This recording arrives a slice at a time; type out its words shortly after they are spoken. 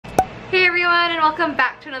everyone, and welcome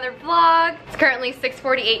back to another vlog. It's currently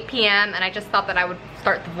 6:48 p.m. and I just thought that I would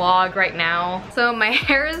start the vlog right now. So my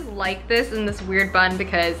hair is like this in this weird bun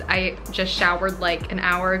because I just showered like an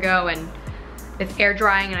hour ago and it's air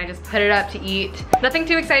drying and I just put it up to eat. Nothing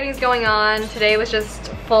too exciting is going on. Today was just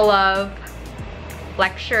full of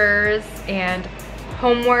lectures and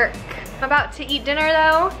homework. I'm about to eat dinner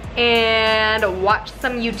though and watch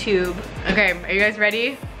some YouTube. Okay, are you guys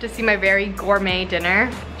ready to see my very gourmet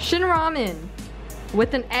dinner? Shin ramen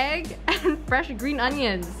with an egg and fresh green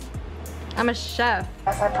onions. I'm a chef.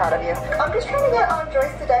 Yes, I'm proud of you. I'm just trying to get on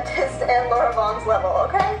Joyce the dentist and Laura Vaughn's level,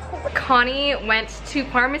 okay? Connie went to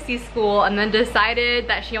pharmacy school and then decided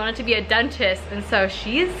that she wanted to be a dentist, and so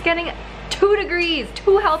she's getting 2 degrees,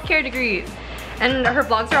 2 healthcare degrees. And her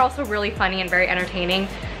vlogs are also really funny and very entertaining.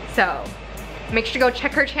 So make sure to go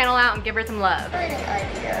check her channel out and give her some love. Great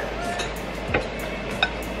ideas.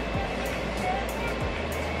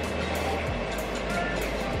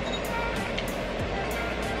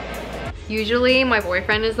 Usually my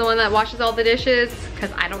boyfriend is the one that washes all the dishes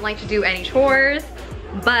because I don't like to do any chores,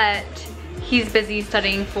 but he's busy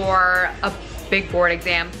studying for a big board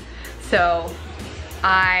exam. So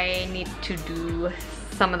I need to do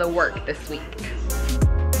some of the work this week.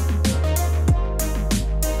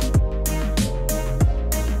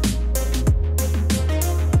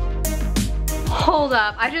 Hold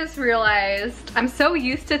up, I just realized I'm so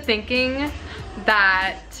used to thinking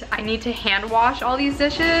that I need to hand wash all these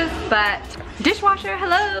dishes, but dishwasher,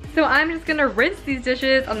 hello. So I'm just gonna rinse these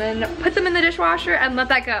dishes and then put them in the dishwasher and let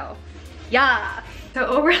that go. Yeah. So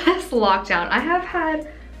over this lockdown, I have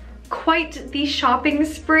had quite the shopping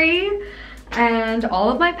spree and all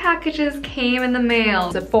of my packages came in the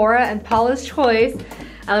mail. Sephora and Paula's Choice,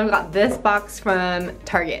 and then we got this box from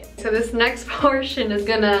Target. So this next portion is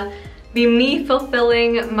gonna be me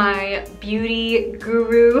fulfilling my beauty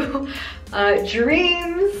guru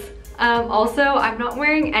dreams. Also, I'm not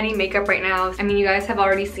wearing any makeup right now. I mean, you guys have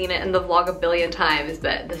already seen it in the vlog a billion times,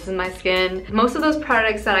 but this is my skin. Most of those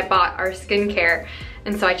products that I bought are skincare,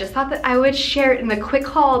 and so I just thought that I would share it in a quick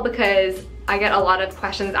haul because I get a lot of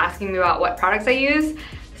questions asking me about what products I use.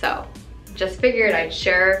 So just figured I'd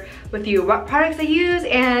share with you what products I use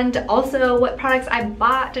and also what products I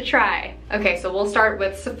bought to try. Okay, so we'll start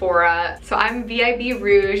with Sephora. So I'm VIB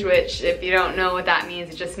Rouge, which if you don't know what that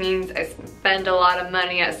means, it just means I spend a lot of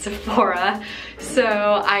money at Sephora.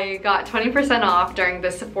 So I got 20% off during the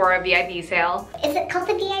Sephora VIB sale. Is it called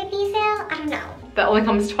the VIB sale? I don't know. That only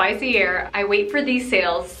comes twice a year. I wait for these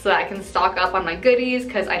sales so that I can stock up on my goodies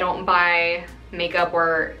because I don't buy makeup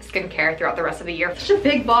or skincare throughout the rest of the year. Such a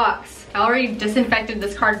big box. I already disinfected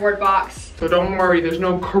this cardboard box. So don't worry, there's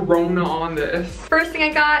no corona on this. First thing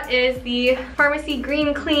I got is the Pharmacy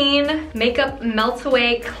Green Clean Makeup Melt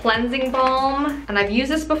Away Cleansing Balm. And I've used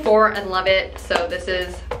this before and love it. So this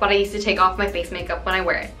is what I used to take off my face makeup when I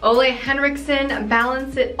wear it. Ole Henriksen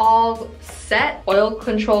Balance It All Set Oil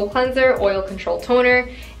Control Cleanser, Oil Control Toner,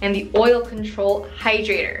 and the Oil Control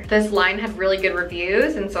Hydrator. This line had really good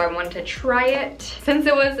reviews, and so I wanted to try it. Since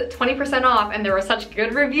it was 20% off and there were such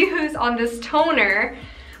good reviews on this toner,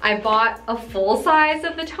 I bought a full size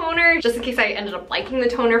of the toner just in case I ended up liking the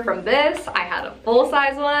toner from this. I had a full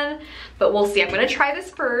size one, but we'll see. I'm gonna try this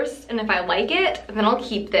first, and if I like it, then I'll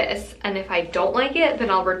keep this. And if I don't like it, then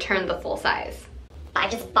I'll return the full size. I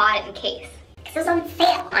just bought it in case. It was on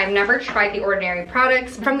sale. I've never tried the Ordinary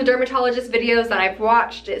products. From the dermatologist videos that I've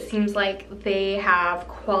watched, it seems like they have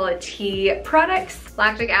quality products.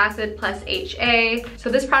 Lactic acid plus HA. So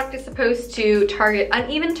this product is supposed to target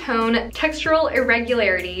uneven tone, textural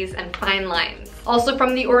irregularities, and fine lines. Also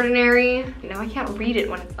from the Ordinary, now I can't read it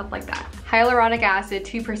when it's up like that. Hyaluronic acid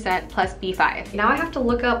 2% plus B5. Now I have to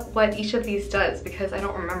look up what each of these does because I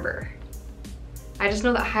don't remember. I just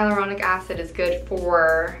know that hyaluronic acid is good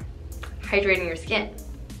for hydrating your skin.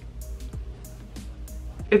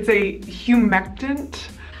 It's a humectant,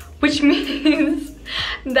 which means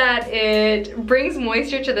that it brings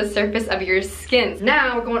moisture to the surface of your skin.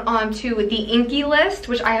 Now we're going on to the Inky List,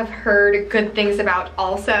 which I have heard good things about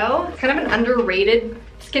also. It's kind of an underrated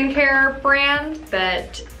skincare brand,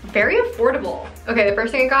 but very affordable. Okay, the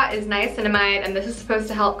first thing I got is niacinamide, and this is supposed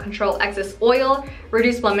to help control excess oil,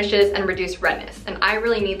 reduce blemishes, and reduce redness. And I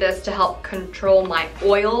really need this to help control my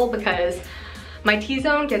oil because my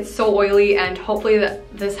T-zone gets so oily, and hopefully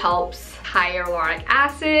this helps. Hyaluronic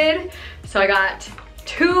acid. So I got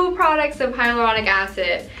 2 products of hyaluronic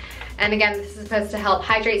acid. And again, this is supposed to help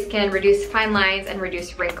hydrate skin, reduce fine lines, and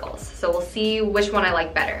reduce wrinkles. So we'll see which one I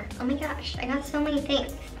like better. Oh my gosh, I got so many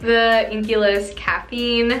things. The Inky List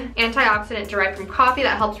Caffeine Antioxidant derived from coffee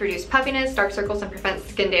that helps reduce puffiness, dark circles, and prevents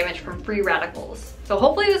skin damage from free radicals. So So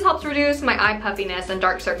hopefully this helps reduce my eye puffiness and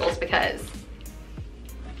dark circles because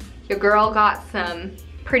your girl got some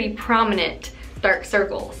pretty prominent dark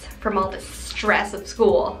circles from all the stress of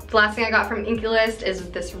school. The last thing I got from Inculist is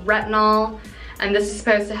this retinol, and this is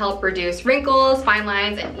supposed to help reduce wrinkles, fine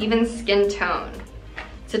lines, and even skin tone.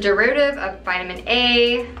 It's a derivative of vitamin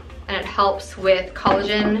A, and it helps with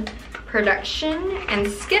collagen production and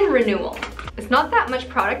skin renewal. It's not that much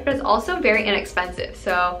product, but it's also very inexpensive,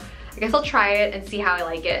 so I guess I'll try it and see how I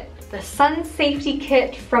like it. The Sun Safety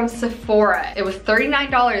Kit from Sephora. It was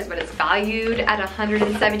 $39, but it's valued at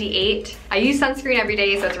 $178. I use sunscreen every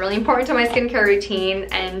day, so it's really important to my skincare routine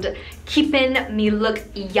and keeping me look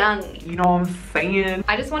young. You know what I'm saying?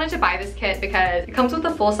 I just wanted to buy this kit because it comes with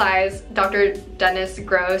a full-size Dr. Dennis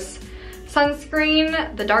Gross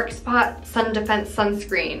sunscreen, the Dark Spot Sun Defense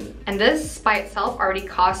Sunscreen. And this by itself already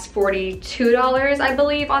costs $42, I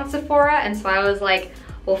believe, on Sephora. And so I was like,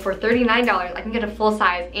 well, for $39, I can get a full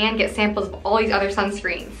size and get samples of all these other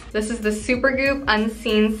sunscreens. This is the Supergoop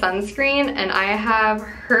Unseen Sunscreen, and I have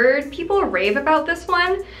heard people rave about this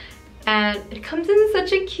one. And it comes in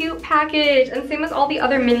such a cute package, and same as all the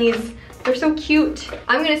other minis. They're so cute.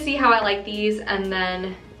 I'm gonna see how I like these, and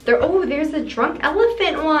then oh, there's the Drunk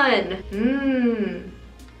Elephant one.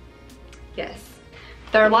 Yes.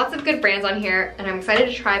 There are lots of good brands on here, and I'm excited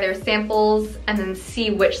to try their samples and then see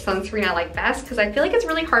which sunscreen I like best, because I feel like it's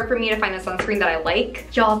really hard for me to find a sunscreen that I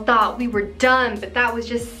like. Y'all thought we were done, but that was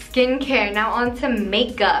just skincare. Now on to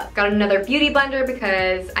makeup. Got another beauty blender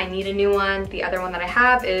because I need a new one. The other one that I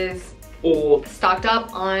have is old. Stocked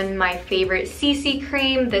up on my favorite CC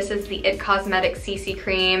cream. This is the IT Cosmetics CC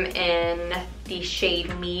cream in the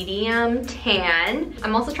shade medium tan.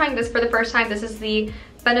 I'm also trying this for the first time. This is the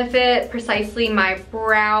Benefit Precisely My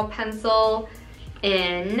Brow Pencil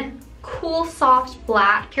in Cool Soft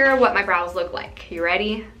Black. Here are what my brows look like. You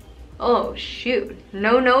ready? Oh shoot,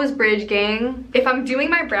 no nose bridge, gang. If I'm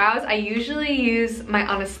doing my brows, I usually use my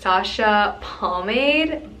Anastasia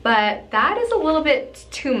pomade, but that is a little bit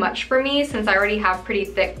too much for me since I already have pretty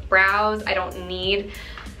thick brows. I don't need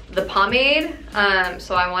the pomade,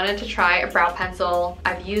 so I wanted to try a brow pencil.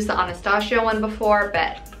 I've used the Anastasia one before,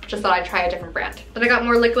 but just thought I'd try a different brand. Then I got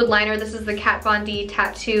more liquid liner. This is the Kat Von D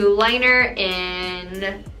Tattoo Liner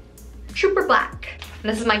in Trooper Black.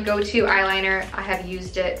 And this is my go-to eyeliner. I have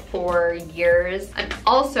used it for years. And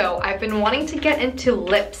also, I've been wanting to get into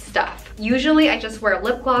lip stuff. Usually I just wear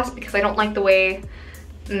lip gloss because I don't like the way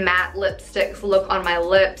matte lipsticks look on my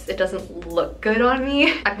lips. It doesn't look good on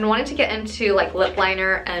me. I've been wanting to get into like lip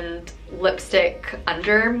liner and lipstick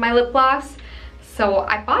under my lip gloss. So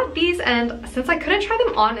I bought these, and since I couldn't try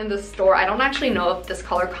them on in the store, I don't actually know if this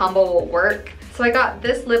color combo will work. So I got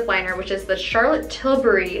this lip liner, which is the Charlotte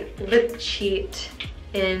Tilbury Lip Cheat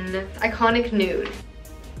in Iconic Nude.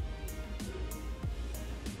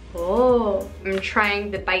 Oh, I'm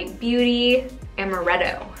trying the Bite Beauty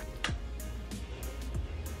Amaretto.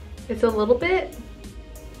 It's a little bit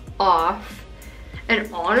off,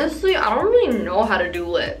 and honestly, I don't really know how to do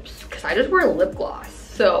lips because I just wear lip gloss.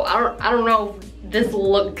 So I don't know if this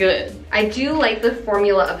will look good. I do like the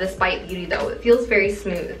formula of this Bite Beauty though. It feels very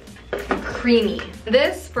smooth and creamy.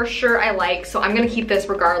 This for sure I like, so I'm gonna keep this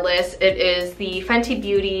regardless. It is the Fenty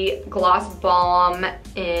Beauty Gloss Balm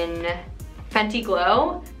in Fenty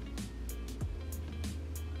Glow.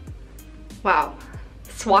 Wow,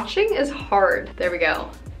 swatching is hard. There we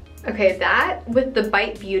go. Okay, that with the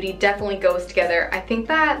Bite Beauty definitely goes together. I think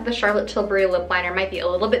that the Charlotte Tilbury lip liner might be a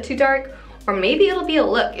little bit too dark, or maybe it'll be a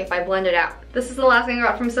look if I blend it out. This is the last thing I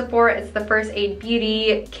got from Sephora. It's the First Aid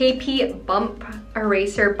Beauty KP Bump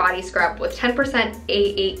Eraser Body Scrub with 10%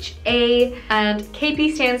 AHA, and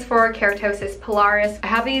KP stands for Keratosis Pilaris. I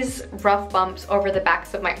have these rough bumps over the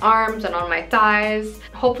backs of my arms and on my thighs.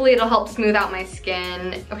 Hopefully it'll help smooth out my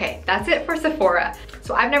skin. Okay, that's it for Sephora.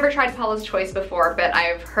 So I've never tried Paula's Choice before, but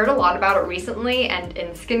I've heard a lot about it recently and in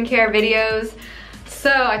skincare videos. So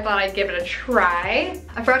I thought I'd give it a try.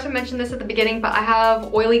 I forgot to mention this at the beginning, but I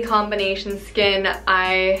have oily combination skin.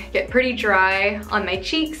 I get pretty dry on my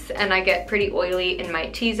cheeks and I get pretty oily in my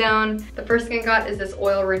T-zone. The first thing I got is this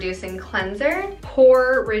oil reducing cleanser,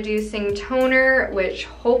 pore reducing toner, which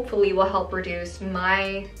hopefully will help reduce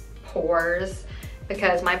my pores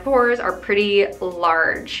because my pores are pretty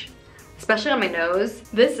large, especially on my nose.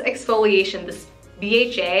 This exfoliation, this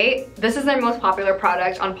BHA, this is their most popular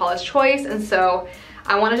product on Paula's Choice, and so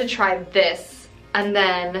I wanted to try this. And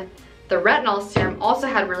then the retinol serum also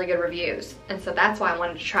had really good reviews, and so that's why I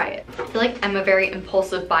wanted to try it. I feel like I'm a very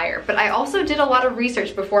impulsive buyer, but I also did a lot of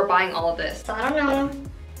research before buying all of this. So I don't know.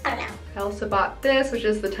 I also bought this, which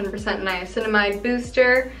is the 10% niacinamide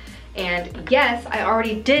booster And yes, I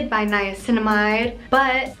already did buy niacinamide,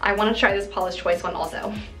 but I want to try this Paula's Choice one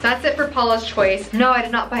also. That's it for Paula's Choice. No, I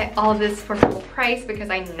did not buy all of this for full price because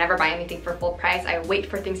I never buy anything for full price. I wait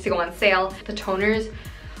for things to go on sale. The toners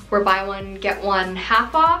were buy one, get one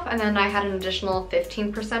half off, and then I had an additional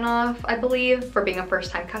 15% off, I believe, for being a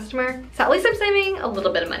first-time customer. So at least I'm saving a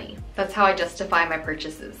little bit of money. That's how I justify my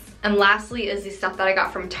purchases. And lastly is the stuff that I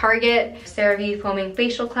got from Target, CeraVe Foaming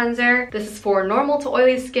Facial Cleanser. This is for normal to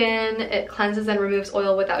oily skin. It cleanses and removes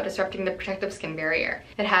oil without disrupting the protective skin barrier.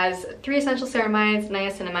 It has 3 essential ceramides,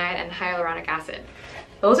 niacinamide, and hyaluronic acid.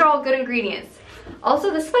 Those are all good ingredients.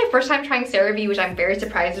 Also, this is my first time trying CeraVe, which I'm very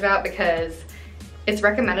surprised about because it's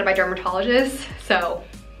recommended by dermatologists, so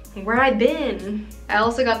where I been? I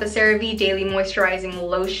also got the CeraVe Daily Moisturizing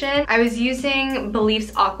Lotion. I was using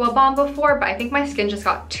Belief's Aqua Bomb before, but I think my skin just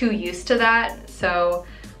got too used to that, so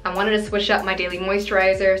I wanted to switch up my daily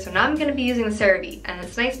moisturizer, so now I'm gonna be using the CeraVe, and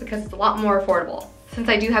it's nice because it's a lot more affordable. Since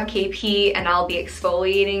I do have KP and I'll be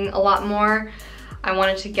exfoliating a lot more, I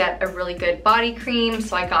wanted to get a really good body cream,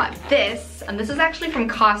 so I got this. And this is actually from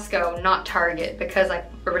Costco, not Target, because I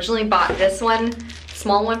originally bought this one,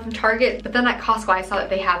 small one from Target, but then at Costco I saw that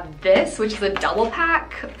they have this, which is a double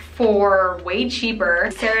pack for way cheaper.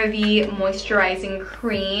 CeraVe Moisturizing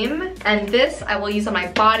Cream. And this I will use on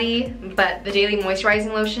my body, but the Daily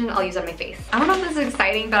Moisturizing Lotion I'll use on my face. I don't know if this is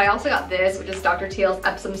exciting, but I also got this, which is Dr. Teal's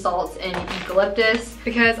Epsom Salts in Eucalyptus,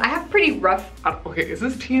 because I have pretty rough... Okay, is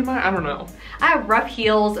this TMI? I don't know. I have rough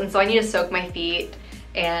heels, and so I need to soak my feet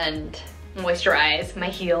and moisturize my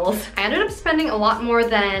heels. I ended up spending a lot more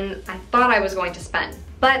than I thought I was going to spend,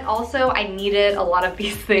 but also I needed a lot of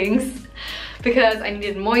these things because I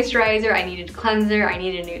needed moisturizer, I needed cleanser, I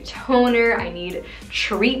needed a new toner, I need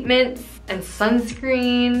treatments and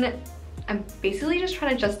sunscreen. I'm basically just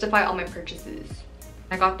trying to justify all my purchases.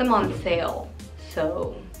 I got them on sale,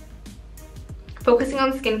 so focusing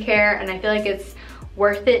on skincare, and I feel like it's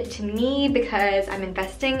worth it to me because I'm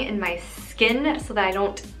investing in my skin so that I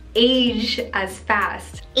don't age as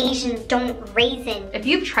fast. Asians don't raisin. If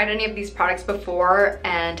you've tried any of these products before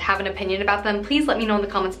and have an opinion about them, please let me know in the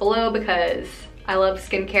comments below because I love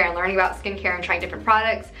skincare and learning about skincare and trying different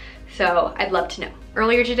products, so I'd love to know.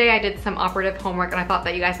 Earlier today I did some operative homework and I thought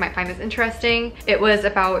that you guys might find this interesting. It was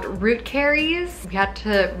about root caries. We had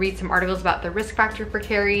to read some articles about the risk factor for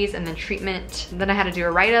caries and then treatment. And then I had to do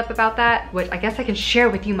a write-up about that, which I guess I can share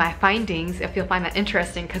with you my findings if you'll find that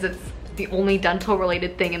interesting because it's the only dental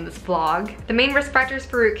related thing in this vlog. The main risk factors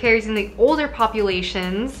for root caries in the older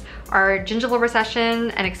populations are gingival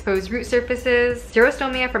recession and exposed root surfaces,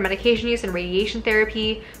 xerostomia for medication use and radiation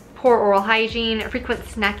therapy, poor oral hygiene, frequent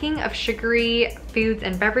snacking of sugary foods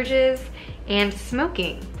and beverages, and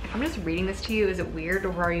smoking. If I'm just reading this to you, is it weird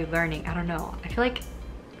or are you learning? I don't know. I feel like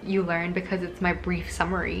you learn because it's my brief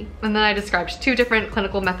summary. And then I described 2 different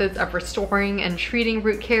clinical methods of restoring and treating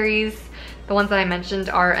root caries. The ones that I mentioned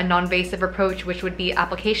are a non-invasive approach, which would be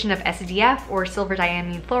application of SDF or silver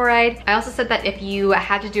diamine fluoride. I also said that if you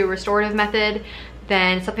had to do a restorative method,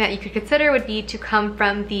 then something that you could consider would be to come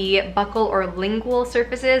from the buccal or lingual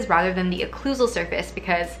surfaces rather than the occlusal surface,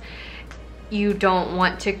 because you don't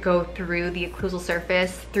want to go through the occlusal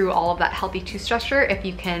surface through all of that healthy tooth structure if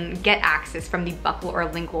you can get access from the buccal or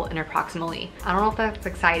lingual interproximally. I don't know if that's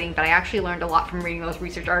exciting, but I actually learned a lot from reading those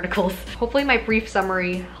research articles. Hopefully my brief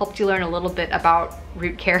summary helped you learn a little bit about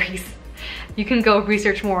root caries. You can go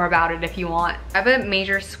research more about it if you want. I have a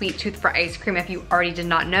major sweet tooth for ice cream if you already did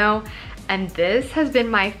not know, and this has been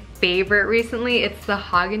my favorite recently. It's the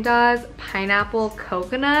Haagen-Dazs pineapple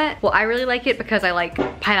coconut. Well, I really like it because I like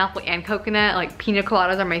pineapple and coconut. Like pina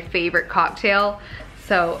coladas are my favorite cocktail.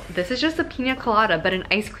 So this is just a pina colada, but in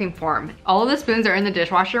ice cream form. All of the spoons are in the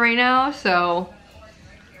dishwasher right now, so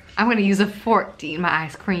I'm gonna use a fork to eat my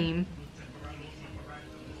ice cream.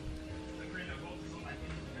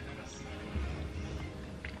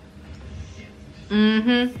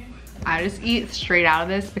 I just eat straight out of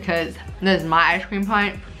this because this is my ice cream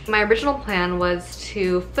pint. My original plan was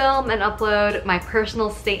to film and upload my personal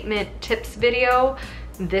statement tips video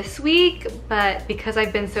this week, but because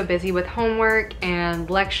I've been so busy with homework and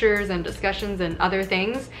lectures and discussions and other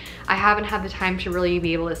things, I haven't had the time to really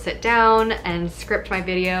be able to sit down and script my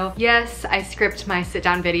video. Yes, I script my sit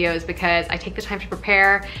down videos because I take the time to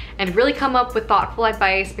prepare and really come up with thoughtful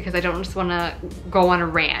advice because I don't just want to go on a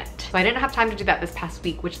rant. So I didn't have time to do that this past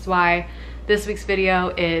week, which is why this week's video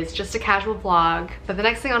is just a casual vlog. But the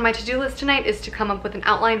next thing on my to-do list tonight is to come up with an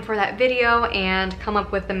outline for that video and come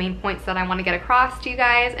up with the main points that I want to get across to you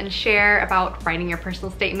guys and share about writing your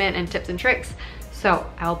personal statement and tips and tricks. So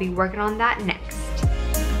I'll be working on that next.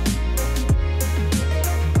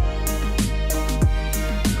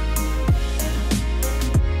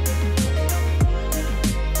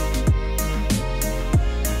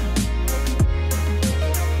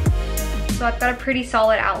 So I've got a pretty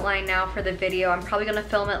solid outline now for the video. I'm probably gonna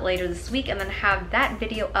film it later this week and then have that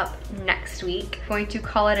video up next week. I'm going to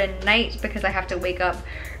call it a night because I have to wake up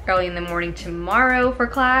early in the morning tomorrow for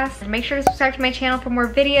class. And make sure to subscribe to my channel for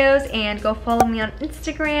more videos and go follow me on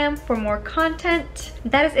Instagram for more content.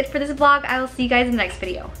 That is it for this vlog. I will see you guys in the next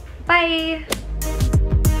video. Bye!